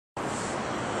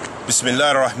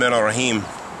Bismillah ar-Rahman ar-Rahim.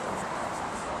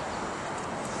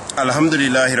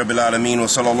 Alhamdulillahi Rabbil Alameen wa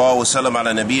sallallahu wa sallam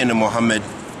ala nabiyyina Muhammad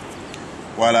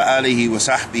wa ala alihi wa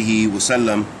sahbihi wa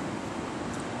sallam.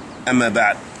 Amma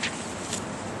ba'd.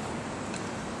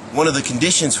 One of the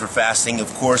conditions for fasting,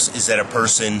 of course, is that a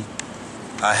person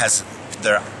has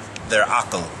their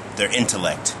aql, their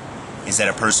intellect, is that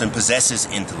a person possesses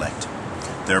intellect.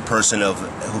 They're a person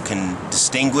who can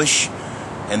distinguish,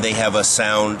 and they have a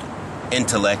sound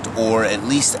intellect, or at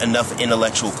least enough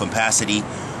intellectual capacity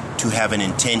to have an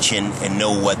intention and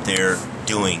know what they're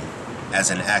doing as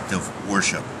an act of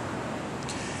worship.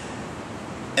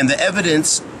 And the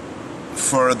evidence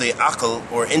for the aql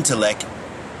or intellect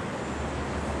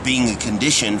being a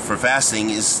condition for fasting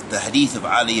is the hadith of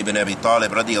Ali ibn Abi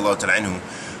Talib radiyallahu ta'ala anhu.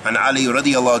 عن علي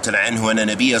رضي الله تعالى عنه أن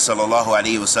النبي صلى الله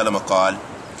عليه وسلم قال: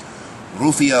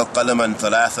 رفع القلم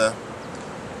ثلاثة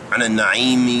عن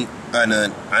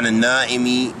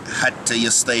النائم حتى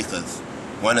يستيقظ،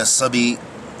 وعن الصبي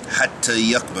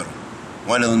حتى يكبر،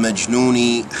 وعن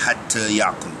المجنون حتى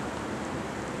يعقل.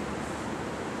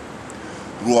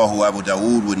 رواه أبو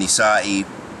داود والنسائي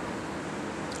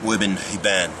وابن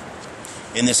حبان.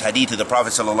 In this hadith of the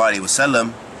Prophet sallallahu alaihi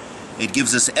wasallam, it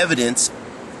gives us evidence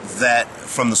that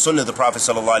from the Sunnah of the Prophet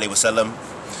sallallahu alaihi wasallam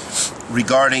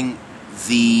regarding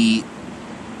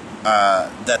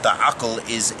that the aql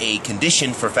is a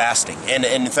condition for fasting, and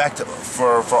in fact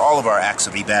for all of our acts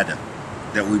of ibadah,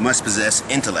 that we must possess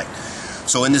intellect.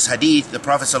 So in this hadith, the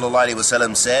Prophet sallallahu alaihi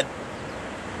wasallam said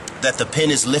that the pen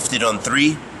is lifted on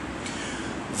three: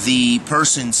 the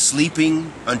person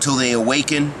sleeping until they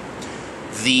awaken,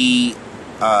 the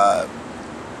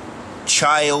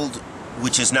child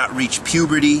which has not reached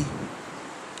puberty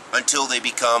until they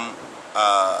become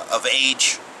of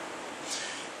age,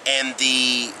 and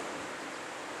the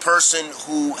person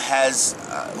who has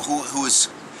who is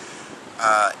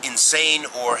insane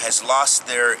or has lost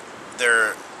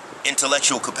their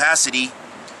intellectual capacity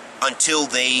until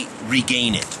they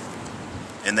regain it.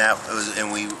 And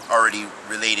we already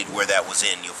related where that was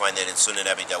in. You'll find that in Sunan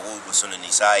Abi Dawud with Sunan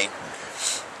Nisai,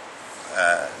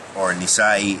 or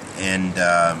Nisai, and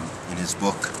in his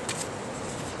book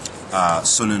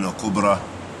Sunan al-Kubra,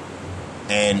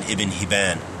 and Ibn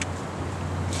Hibban.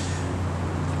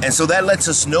 And so that lets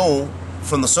us know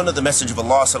from the Sunnah of the Messenger of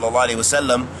Allah sallallahu alaihi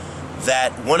wasallam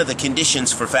that one of the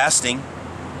conditions for fasting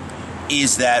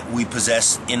is that we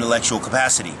possess intellectual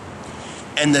capacity.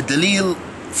 And the dalil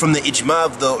from the ijma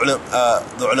of the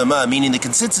ulama, meaning the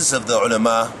consensus of the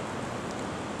ulama,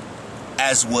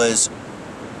 as was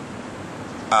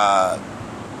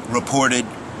reported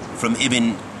from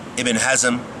Ibn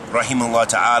Hazm rahimahullah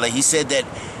ta'ala, he said that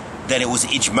it was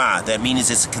ijma. That means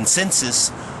it's a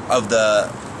consensus of the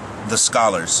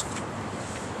scholars.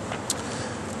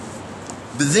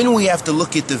 But then we have to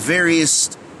look at the various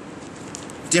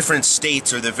different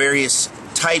states, or the various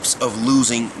types of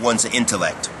losing one's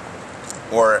intellect,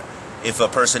 or if a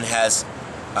person has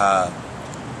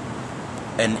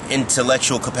an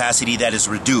intellectual capacity that is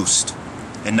reduced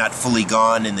and not fully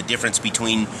gone, and the difference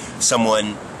between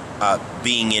someone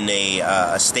being in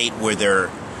a state where they're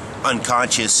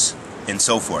unconscious and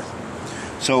so forth.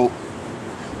 So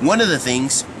one of the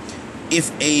things, if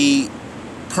a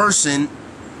person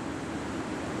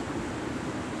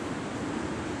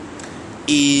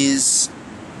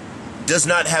does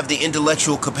not have the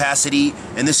intellectual capacity,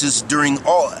 and this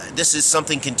is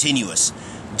something continuous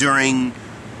during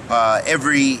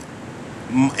every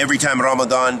time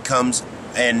Ramadan comes,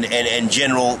 and in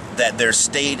general, that their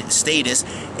status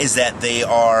is that they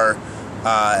are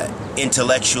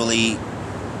intellectually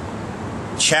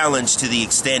challenged to the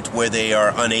extent where they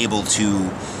are unable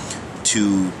to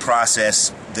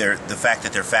process the fact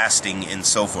that they're fasting and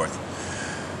so forth.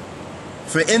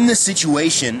 For in this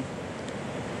situation,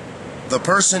 the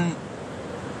person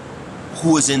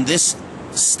who is in this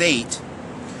state,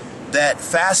 that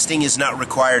fasting is not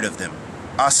required of them.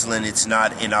 Aslan, it's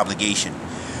not an obligation.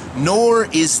 Nor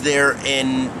do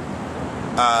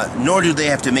they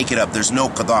have to make it up. There's no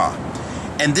qada.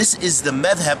 And this is the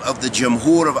madhab of the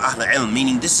jamhur of Ahl Ilm,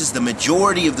 meaning this is the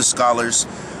majority of the scholars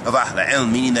of Ahl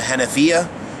Ilm, meaning the Hanafiya,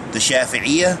 the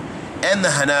Shafi'iyya, and the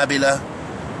Hanabila,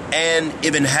 and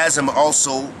Ibn Hazm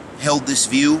also held this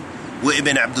view, with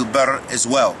Ibn Abdul Barr as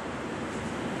well.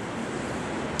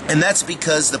 And that's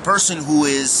because the person who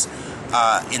is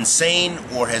insane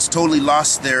or has totally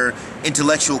lost their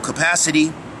intellectual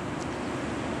capacity,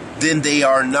 then they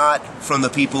are not from the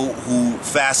people who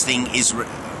fasting is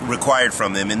required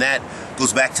from them. And that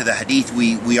goes back to the hadith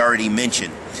we already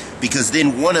mentioned, because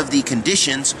then one of the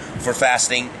conditions for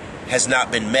fasting has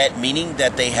not been met, meaning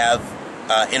that they have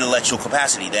intellectual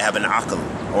capacity. They have an aql,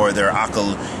 or their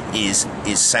aql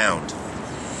is sound.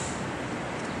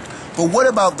 But what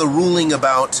about the ruling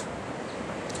about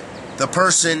the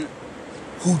person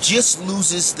who just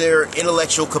loses their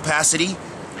intellectual capacity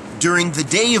during the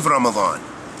day of Ramadan?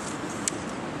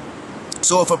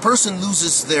 So if a person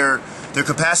loses their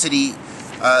capacity,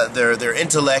 their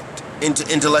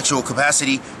intellectual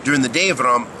capacity during the day of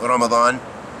Ramadan,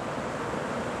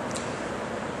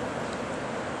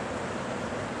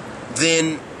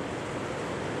 then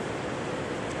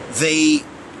they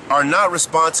are not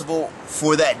responsible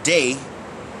for that day,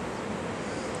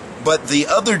 but the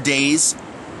other days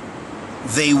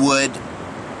they would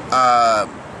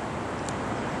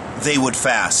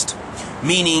fast.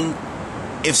 Meaning,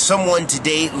 if someone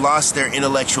today lost their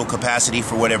intellectual capacity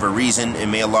for whatever reason,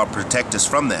 and may Allah protect us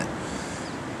from that,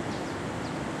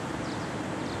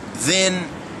 then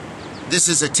this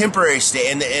is a temporary state,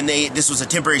 and this was a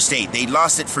temporary state. They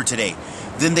lost it for today.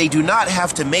 Then they do not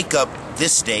have to make up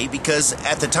this day, because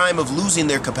at the time of losing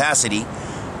their capacity,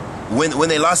 when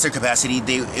they lost their capacity,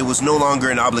 it was no longer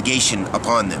an obligation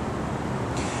upon them.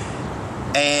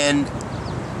 And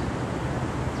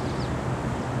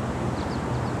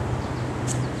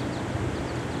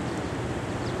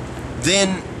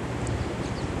then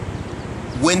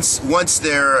once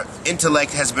their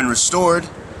intellect has been restored,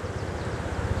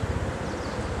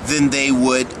 then they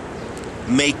would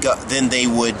make up. Then they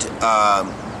would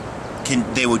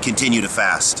continue to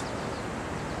fast.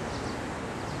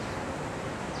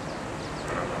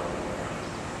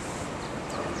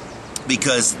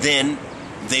 Because then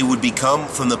they would become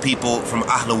from the people from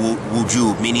Ahl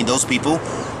Wujub, meaning those people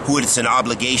who it's an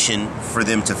obligation for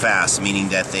them to fast, meaning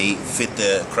that they fit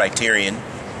the criterion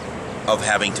of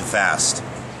having to fast.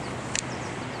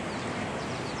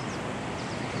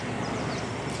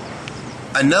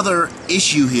 Another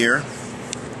issue here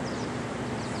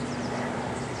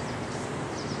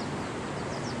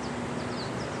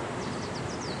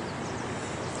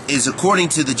is, according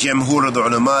to the Jamhur of the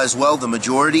Ulama as well, the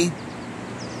majority,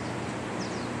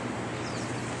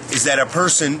 is that a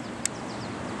person,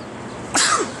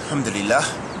 alhamdulillah,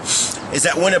 is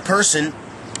that when a person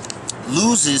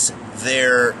loses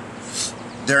their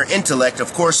intellect,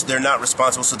 of course they're not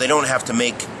responsible, so they don't have to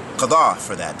make qada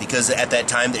for that, because at that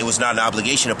time it was not an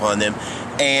obligation upon them.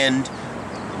 And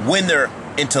when their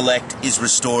intellect is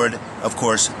restored, of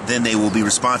course, then they will be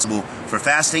responsible for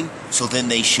fasting, so then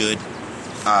they should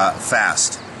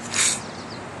fast.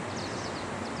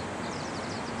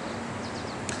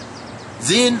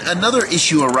 Then another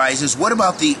issue arises. What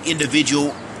about the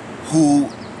individual who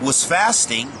was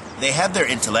fasting? They had their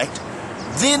intellect,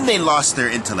 then they lost their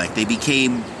intellect. They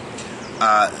became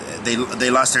they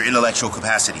lost their intellectual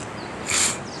capacity.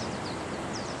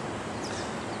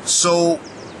 So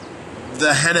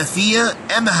the Hanafiya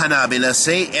and the Hanabila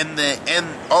say, and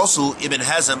also Ibn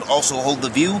Hazm also hold the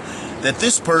view that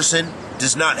this person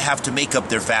does not have to make up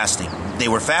their fasting. They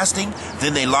were fasting,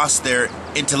 then they lost their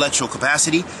intellectual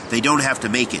capacity. They don't have to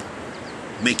make it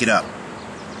up,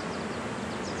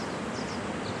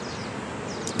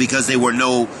 because they were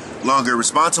no longer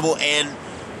responsible. And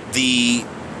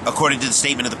according to the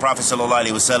statement of the Prophet sallallahu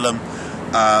alaihi wasallam,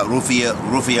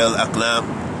 rufiya al-aqlam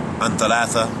an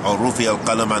thalatha, or rufiya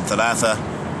al-qalam an thalatha,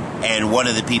 and one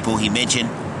of the people he mentioned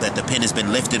that the pen has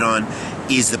been lifted on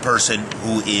is the person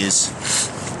who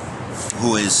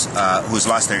has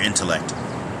lost their intellect.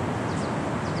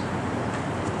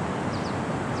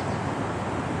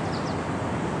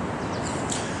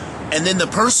 And then the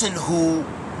person who,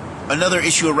 another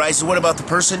issue arises, what about the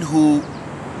person who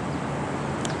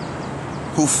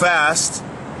fasts,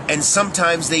 and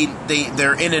sometimes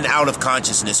they're in and out of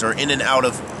consciousness, or in and out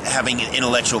of having an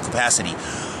intellectual capacity.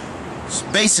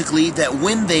 Basically, that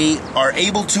when they are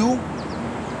able to,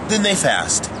 then they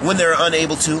fast. When they're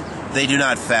unable to, they do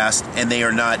not fast, and they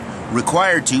are not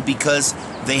required to, because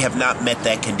they have not met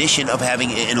that condition of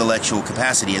having an intellectual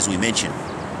capacity, as we mentioned.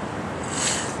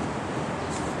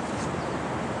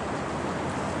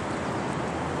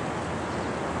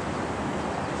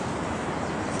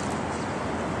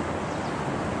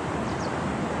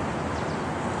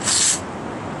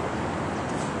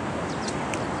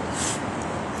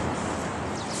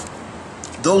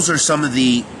 Those are some of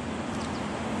the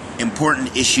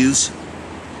important issues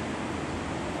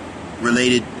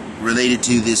related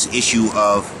to this issue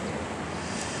of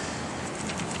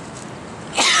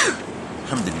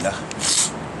alhamdulillah,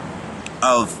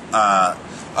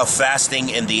 of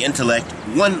fasting and the intellect.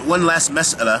 One last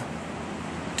mas'ala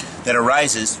that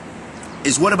arises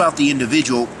is, what about the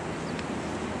individual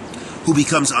who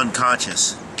becomes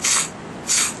unconscious?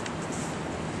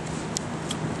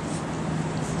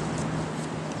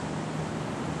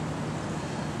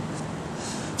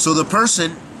 So the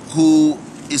person who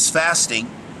is fasting,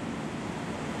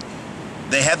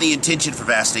 they have the intention for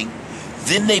fasting,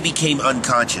 then they became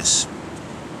unconscious.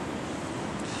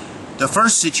 The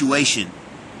first situation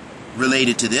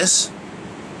related to this,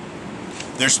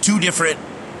 there's two different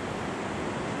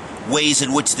ways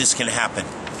in which this can happen.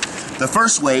 The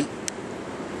first way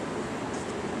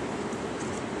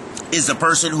is the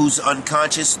person who's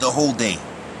unconscious the whole day.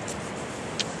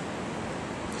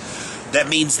 That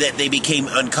means that they became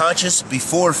unconscious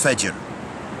before Fajr,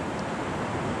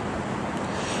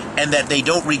 and that they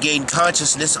don't regain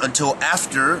consciousness until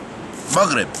after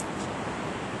Maghrib.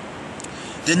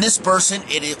 Then this person,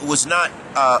 it was not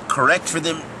correct for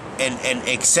them and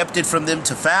accepted from them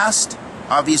to fast,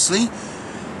 obviously.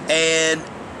 And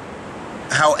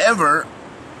however,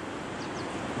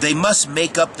 they must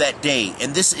make up that day.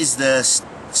 And this is the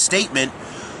statement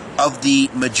of the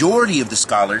majority of the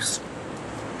scholars,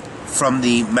 from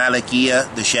the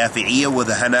Malikiyah, the Shafi'iyah, or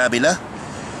the Hanabila.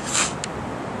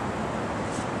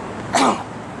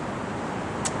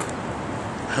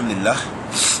 Alhamdulillah.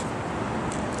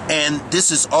 And this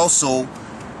is also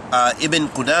Ibn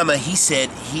Qudama. He said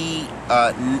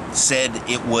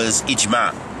it was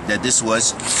ijma', that this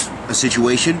was a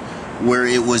situation where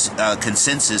it was a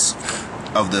consensus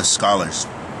of the scholars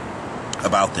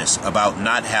about this, about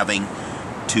not having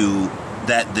to,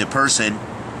 that the person,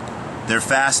 their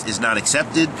fast is not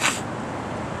accepted,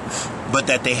 but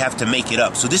that they have to make it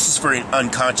up. So this is for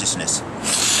unconsciousness.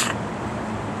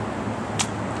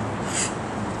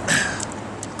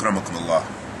 Akramakumullah.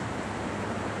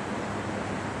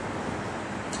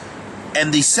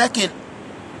 And the second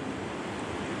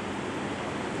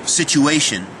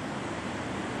situation,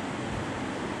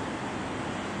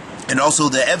 and also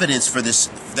the evidence for this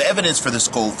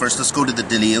goal. First, let's go to the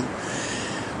dalil.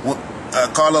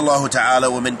 قال الله تعالى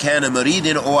ومن كان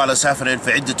مريضا أو على سفر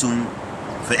فعدة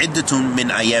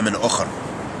من أيام أخر.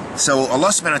 So Allah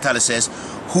subhanahu wa ta'ala says,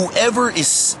 whoever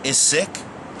is sick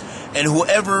and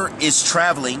whoever is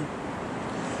traveling,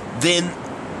 then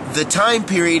the time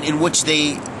period in which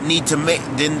they need to make,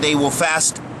 then they will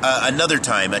fast another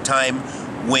time, a time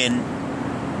when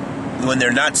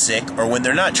they're not sick or when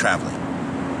they're not traveling.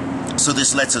 So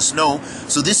this lets us know.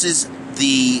 So this is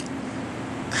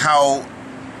how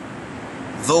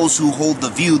those who hold the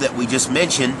view that we just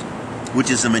mentioned, which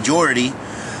is the majority,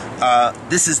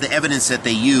 this is the evidence that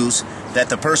they use, that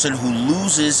the person who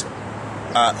loses,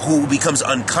 who becomes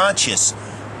unconscious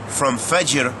from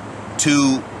Fajr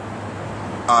to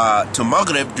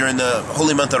Maghrib during the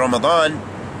holy month of Ramadan,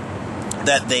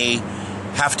 that they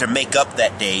have to make up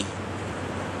that day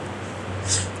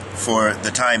for the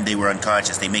time they were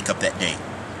unconscious. They make up that day.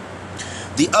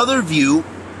 The other view,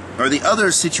 or the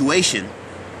other situation,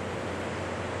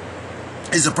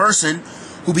 is a person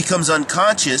who becomes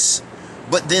unconscious,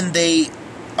 but then they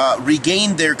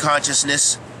regain their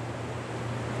consciousness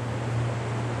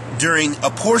during a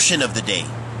portion of the day.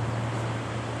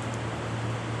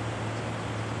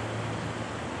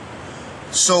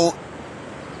 So,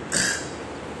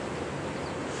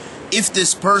 if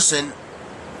this person,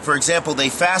 for example, they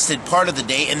fasted part of the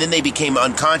day and then they became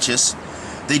unconscious,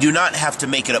 they do not have to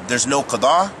make it up. There's no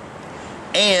qada,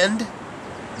 and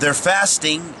their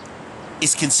fasting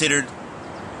is considered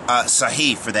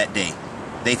sahih for that day.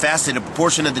 They fasted a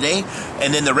portion of the day,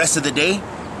 and then the rest of the day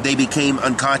they became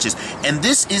unconscious. And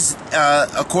this is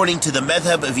according to the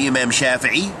madhab of Imam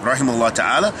Shafi'i, rahimahullah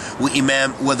ta'ala, with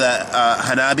the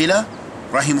Hanabila,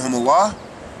 rahimahumullah,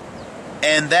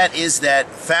 and that is that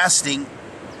fasting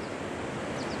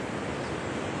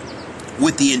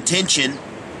with the intention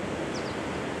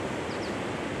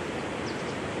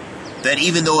that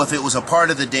even though if it was a part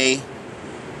of the day,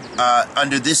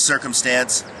 under this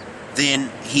circumstance, then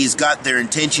he's got their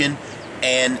intention,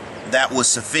 and that was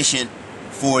sufficient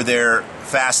for their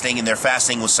fasting, and their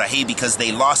fasting was sahih because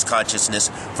they lost consciousness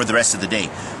for the rest of the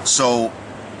day. So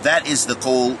that is the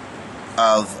goal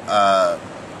of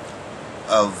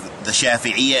the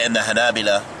Shafi'iyah and the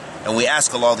Hanabila, and we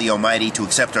ask Allah the Almighty to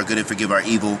accept our good and forgive our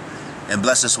evil, and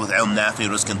bless us with ilm nafi,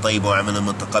 rizqan tayyib, wa amalan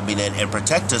mutaqabbalan, and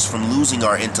protect us from losing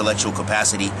our intellectual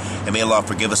capacity, and may Allah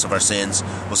forgive us of our sins.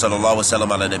 Wa sallallahu wa sallam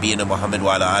ala nabiyyina Muhammad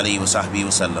wa ala alihi wa sahbihi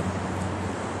wa sallam.